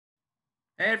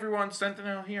Hey everyone,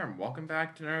 S3NTIN3L here, and welcome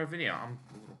back to another video. I'm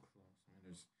a little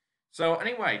close. So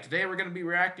anyway, today we're going to be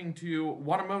reacting to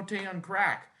Watamote on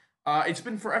crack. It's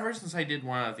been forever since I did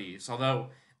one of these, although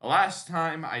the last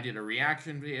time I did a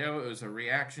reaction video, it was a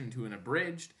reaction to an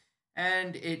abridged,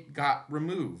 and it got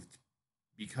removed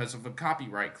because of a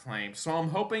copyright claim. So I'm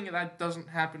hoping that doesn't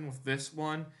happen with this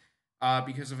one,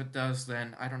 because if it does,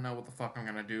 then I don't know what the fuck I'm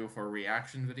going to do for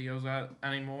reaction videos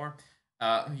anymore.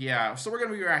 Yeah, so we're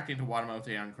going to be reacting to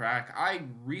Watamote on crack. I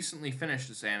recently finished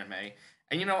this anime,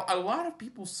 and you know, a lot of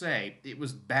people say it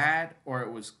was bad or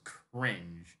it was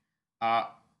cringe. I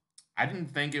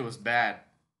didn't think it was bad.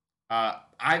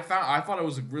 I thought it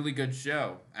was a really good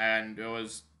show, and it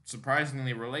was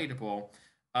surprisingly relatable.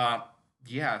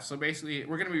 Yeah, so basically,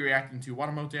 we're going to be reacting to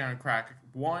Watamote on crack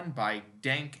 1 by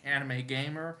Dank Anime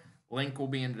Gamer. Link will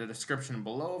be in the description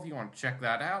below if you want to check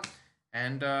that out.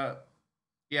 And,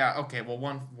 yeah, okay, well,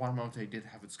 Watamote did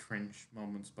have its cringe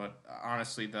moments, but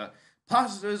honestly, the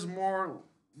positives more...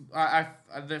 I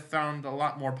found a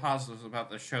lot more positives about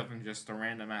the show than just the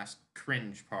random-ass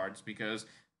cringe parts, because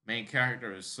main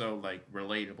character is so, like,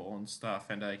 relatable and stuff,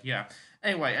 and, yeah.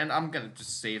 Anyway, and I'm gonna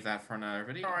just save that for another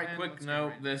video. Alright, quick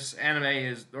note, this anime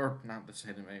is... Or, not this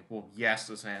anime. Well, yes,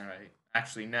 this anime.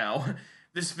 Actually, no.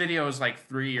 This video is, like,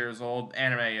 3 years old.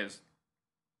 Anime is...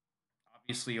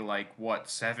 obviously, like, what,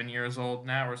 7 years old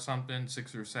now or something?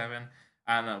 6 or 7?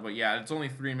 I don't know, but yeah, it's only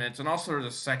 3 minutes. And also there's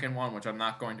a second one, which I'm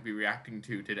not going to be reacting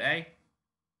to today.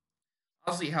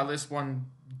 I'll see how this one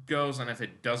goes, and if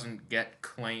it doesn't get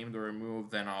claimed or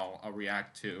removed, then I'll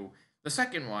react to the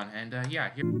second one. And,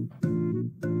 yeah, here...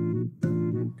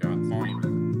 God,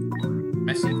 volume.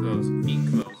 Messy clothes, neat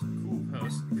clothes, cool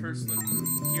post, curse lip,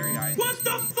 teary-eyed. What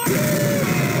the fuck?!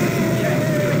 Yeah.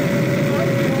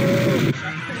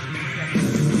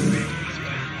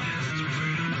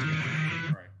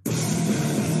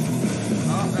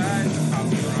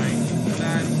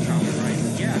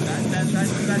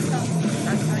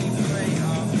 That's how you play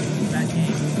that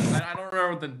game. I don't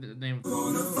remember what the name of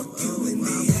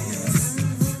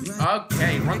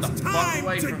Okay, run the fuck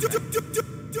away from that.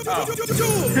 Oh.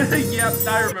 Yep, I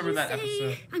remember that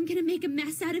episode. I'm gonna make a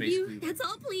mess out of you. That's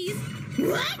all, please.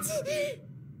 What?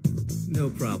 No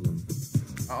problem.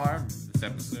 Oh, I remember this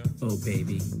episode. Oh,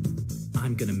 baby.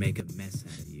 I'm gonna make a mess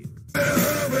out of you.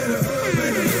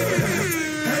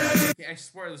 Okay, I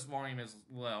swear this volume is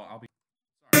low. I'll be...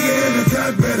 Wow.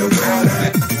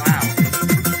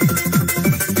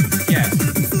 Yes.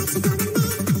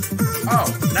 Oh,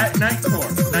 night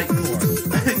core.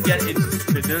 Get it.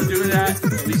 If they're doing that,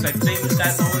 at least I think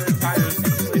that's all the entire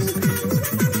thing.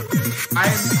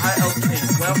 Okay,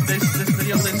 well, this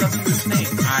video lives up to its name.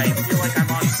 I feel like I'm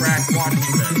on track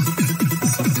watching this.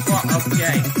 Well,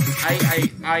 okay.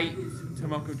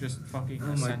 Tomoko just fucking...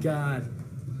 Oh my god.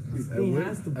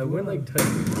 I went like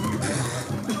touching.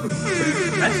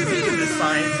 That's me in the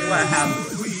science lab.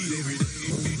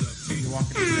 You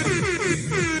walking in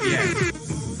there? Yeah.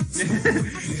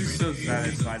 She's so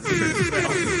satisfied with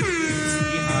herself.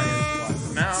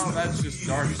 No, that's just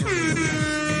dark. Nice.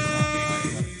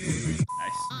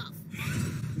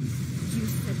 You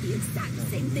said the exact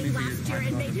same thing last year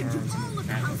and made him do all of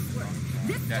the housework.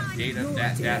 This time,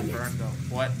 that burned up.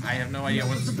 What? I have no idea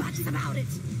what's... But about it.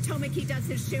 Tomiki does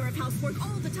his share of housework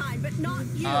all the time, but not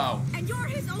you. Oh. And you're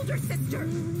his older sister.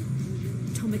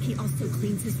 Tomiki also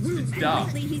cleans his room, and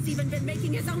lately he's even been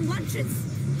making his own lunches.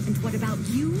 And what about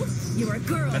you? You're a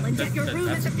girl, and yet your room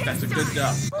is a pigsty. That's a good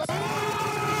duck.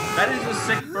 That is a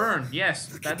sick burn. Yes.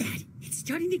 That's... It's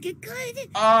starting to get good.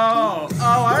 Oh,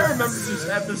 I remember this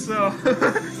episode.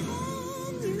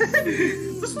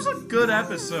 This was a good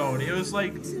episode. It was,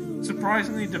 like,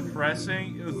 surprisingly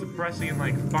depressing. It was depressing and,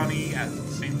 like, funny at the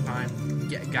same time.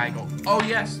 Guy go, oh,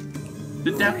 yes.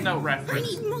 The Death Note reference.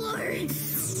 I need more.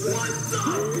 What the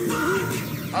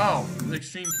fuck? Oh, the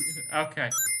extreme... Okay.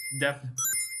 Death...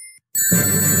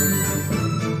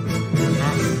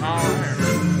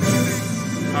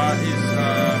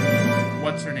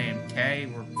 what's her name? Kay?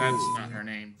 Or that's not her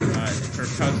name. Her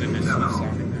cousin is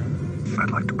something now.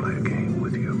 I'd like to play a game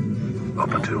with you.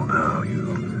 Up until now,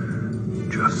 you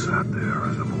just sat there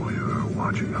as a voyeur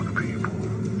watching other people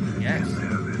in their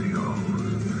videos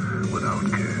without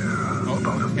care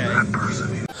about that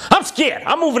person. I'm scared.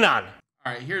 I'm moving on.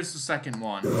 Alright, here's the second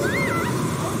one.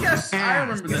 Oh, yes, I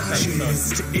remember this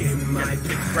episode.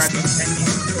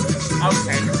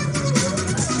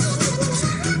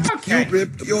 Okay. You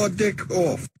ripped your dick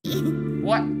off.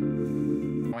 What?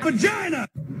 Vagina!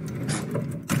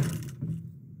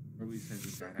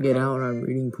 Get out, I'm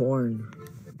reading porn.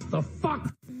 The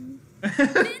fuck?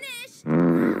 Finish!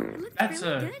 It looks That's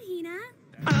really good, Hina.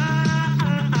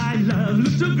 I love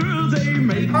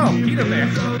Oh, Peter Bear.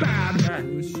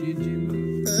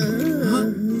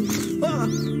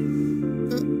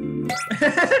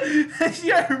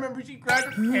 Yeah, I remember she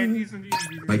grabbed her candies and she...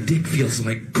 My dick feels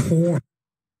like corn.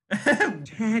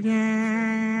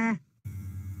 Ta-da!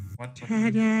 What?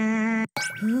 Ta-da!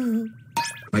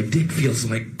 My dick feels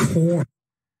like corn.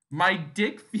 My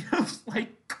dick feels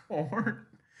like corn.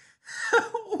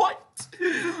 What?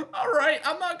 Alright,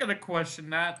 I'm not gonna question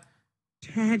that.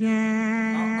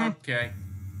 Ta-da! Oh, okay.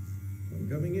 I'm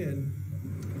coming in.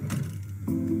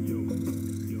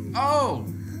 Oh!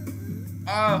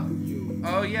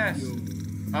 Oh, yes.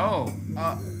 Oh,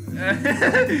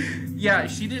 yeah,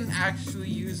 she didn't actually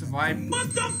use a vibe.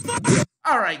 What the fuck?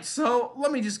 Alright, so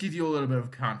let me just give you a little bit of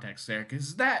context there,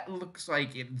 because that looks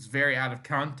like it's very out of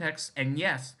context, and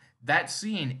yes, that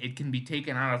scene, it can be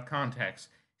taken out of context.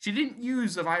 She didn't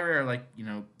use a vibrator like, you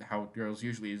know, how girls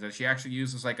usually use it. She actually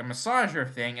uses like a massager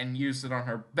thing and used it on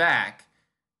her back,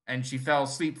 and she fell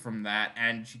asleep from that,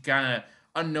 and she kind of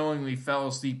unknowingly fell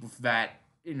asleep with that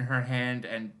in her hand,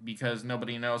 and because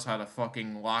nobody knows how to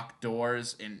fucking lock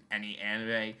doors in any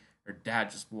anime, her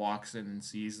dad just walks in and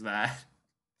sees that.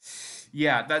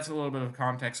 Yeah, that's a little bit of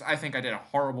context. I think I did a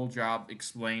horrible job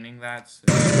explaining that. So.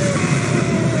 Okay,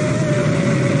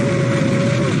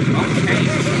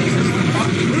 Jesus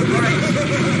fucking Christ.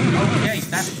 Okay,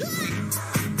 that's...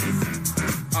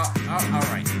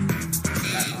 alright.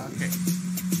 Okay.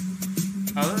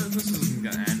 Oh, this isn't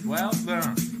gonna end well.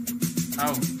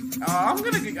 I'm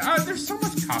gonna get... there's so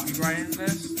much copyright in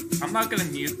this. I'm not gonna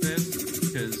mute this,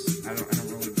 because I don't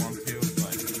really want to, but,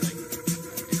 like,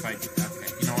 if I... Okay,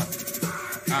 you know what?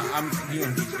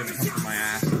 UMG's gonna come for my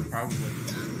ass, probably.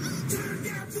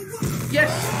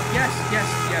 Yes,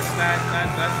 that's what's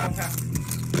happening.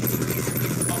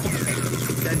 Oh,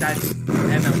 okay, that's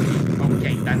MLG.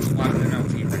 Okay, that's a lot of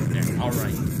MLG right there.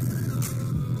 Alright.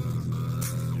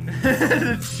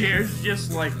 The chair's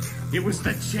just like, it was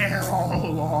the chair all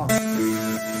along. Okay.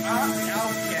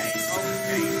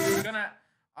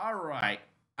 Alright.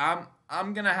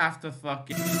 I'm gonna have to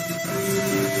fucking...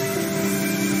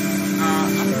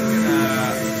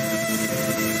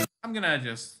 I'm gonna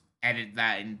just edit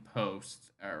that in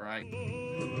post, alright?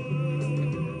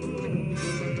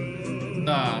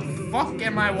 The fuck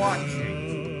am I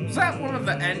watching? Was that one of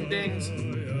the endings?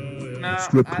 No,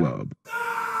 Strip club.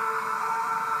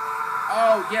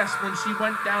 Oh yes, when she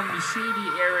went down the shady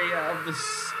area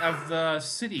of the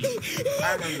city.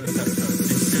 I remember this episode.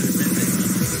 It should have been this.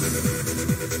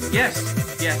 Yes.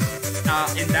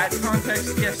 In that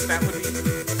context, yes, that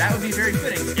would be very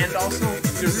fitting. And also,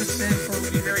 the root sandstorm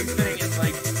would be very fitting in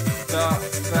like the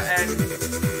end,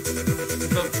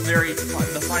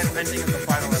 the final ending of the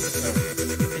final episode.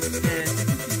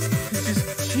 It's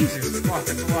just Jesus fuck,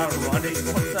 it's a lot of running.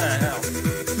 What the hell?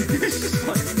 It's just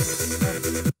like.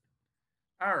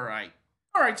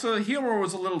 Alright, so the humor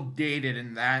was a little dated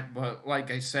in that, but like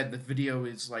I said, the video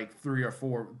is like 3 or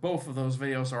 4, both of those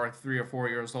videos are like 3 or 4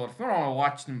 years old. If you want to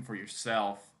watch them for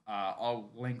yourself,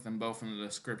 I'll link them both in the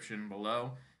description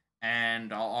below,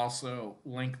 and I'll also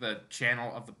link the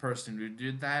channel of the person who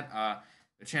did that.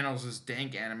 The channel is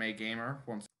Dank Anime Gamer.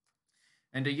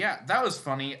 And yeah, that was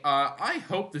funny. I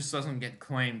hope this doesn't get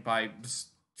claimed by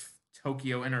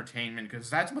Tokyo Entertainment,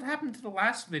 because that's what happened to the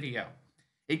last video.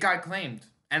 It got claimed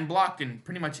and blocked in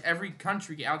pretty much every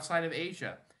country outside of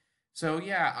Asia. So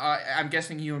yeah, I'm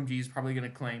guessing UMG is probably gonna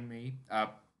claim me.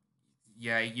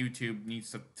 Yeah, YouTube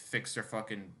needs to fix their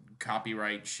fucking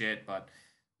copyright shit, but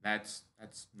that's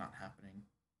not happening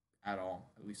at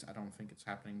all. At least I don't think it's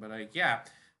happening. But yeah,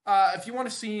 if you want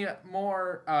to see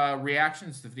more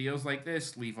reactions to videos like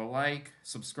this, leave a like,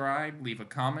 subscribe, leave a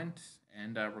comment,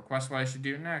 and request what I should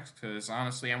do next. Because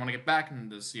honestly, I want to get back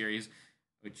into the series,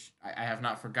 which I have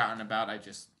not forgotten about. I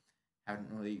just haven't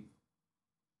really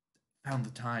found the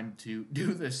time to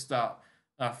do this stuff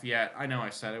yet. I know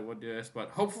I said I would do this, but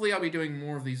hopefully I'll be doing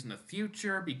more of these in the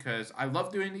future, because I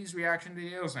love doing these reaction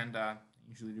videos, and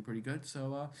usually do pretty good.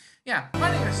 So yeah,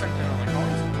 my name is S3NTIN3L, like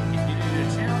always. If you're new to the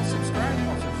channel, subscribe,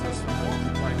 also for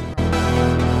some more.